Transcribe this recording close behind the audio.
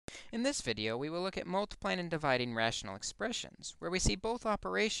In this video, we will look at multiplying and dividing rational expressions, where we see both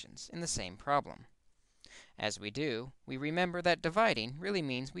operations in the same problem. As we do, we remember that dividing really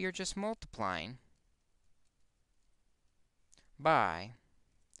means we are just multiplying by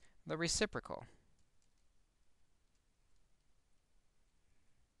the reciprocal.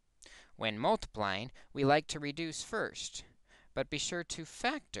 When multiplying, we like to reduce first, but be sure to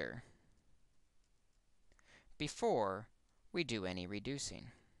factor before we do any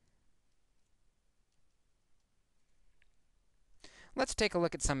reducing. Let's take a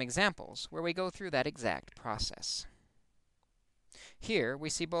look at some examples where we go through that exact process. Here, we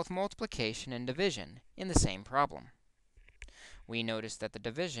see both multiplication and division in the same problem. We notice that the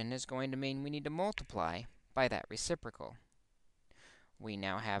division is going to mean we need to multiply by that reciprocal. We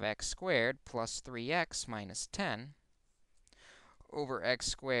now have x squared plus 3x minus 10 over x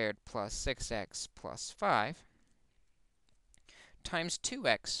squared plus 6x plus 5 times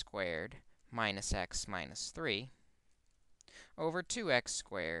 2x squared minus x minus 3 over 2x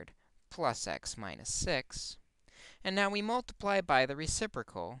squared plus x minus 6. And now we multiply by the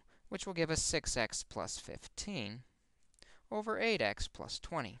reciprocal, which will give us 6x plus 15 over 8x plus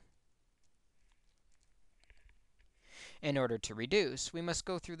 20. In order to reduce, we must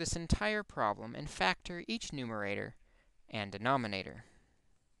go through this entire problem and factor each numerator and denominator.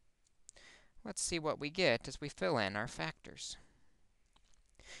 Let's see what we get as we fill in our factors.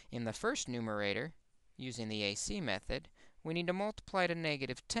 In the first numerator, using the AC method, we need to multiply to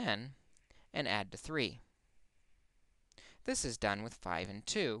negative 10 and add to 3. This is done with 5 and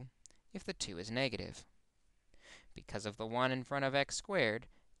 2 if the 2 is negative. Because of the 1 in front of x squared,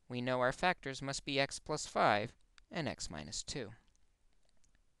 we know our factors must be x plus 5 and x minus 2.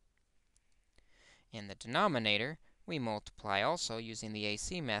 In the denominator, we multiply also using the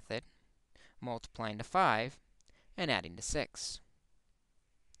AC method, multiplying to 5 and adding to 6.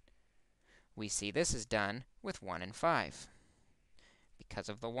 We see this is done with 1 and 5. Because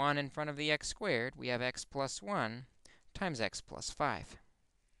of the 1 in front of the x squared, we have x plus 1 times x plus 5.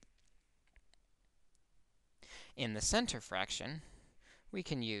 In the center fraction, we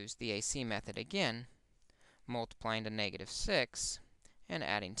can use the AC method again, multiplying to negative 6 and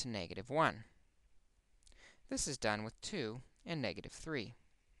adding to negative 1. This is done with 2 and negative 3.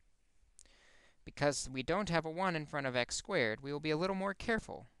 Because we don't have a 1 in front of x squared, we will be a little more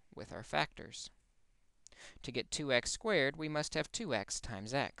careful with our factors. To get 2x squared, we must have 2x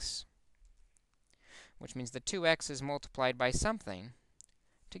times x, which means the 2x is multiplied by something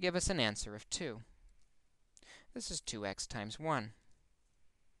to give us an answer of 2. This is 2x times 1.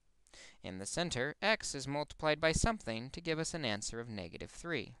 In the center, x is multiplied by something to give us an answer of negative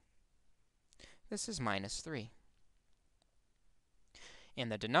 3. This is minus 3. In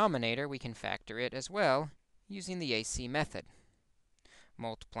the denominator, we can factor it as well using the AC method,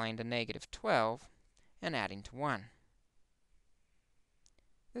 multiplying to negative 12 and adding to 1.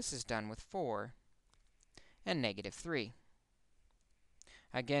 This is done with 4 and negative 3.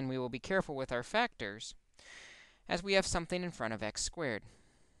 Again, we will be careful with our factors as we have something in front of x squared.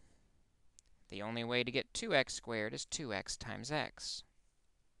 The only way to get 2x squared is 2x times x,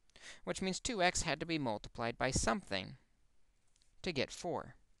 which means 2x had to be multiplied by something to get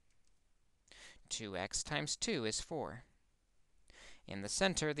 4. 2x times 2 is 4. In the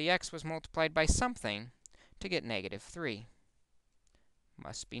center, the x was multiplied by something to get negative 3.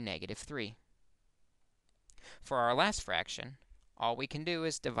 Must be negative 3. For our last fraction, all we can do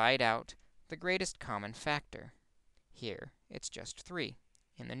is divide out the greatest common factor. Here, it's just 3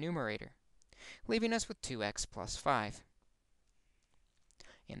 in the numerator, leaving us with 2x plus 5.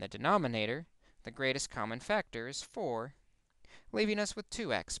 In the denominator, the greatest common factor is 4, leaving us with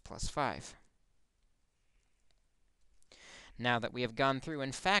 2x plus 5. Now that we have gone through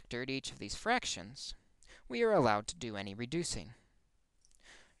and factored each of these fractions, we are allowed to do any reducing.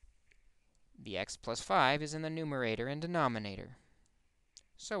 The x plus 5 is in the numerator and denominator.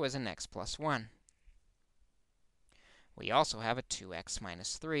 So is an x plus 1. We also have a 2x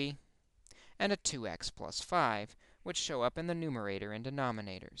minus 3 and a 2x plus 5, which show up in the numerator and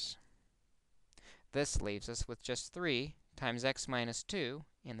denominators. This leaves us with just 3 times x minus 2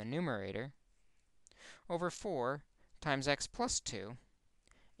 in the numerator over 4 times x plus 2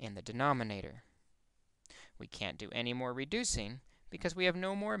 in the denominator. We can't do any more reducing because we have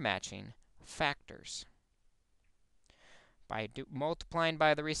no more matching factors. By multiplying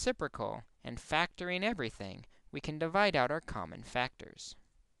by the reciprocal and factoring everything, we can divide out our common factors.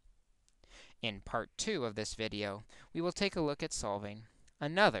 In part 2 of this video, we will take a look at solving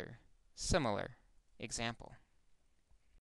another similar example.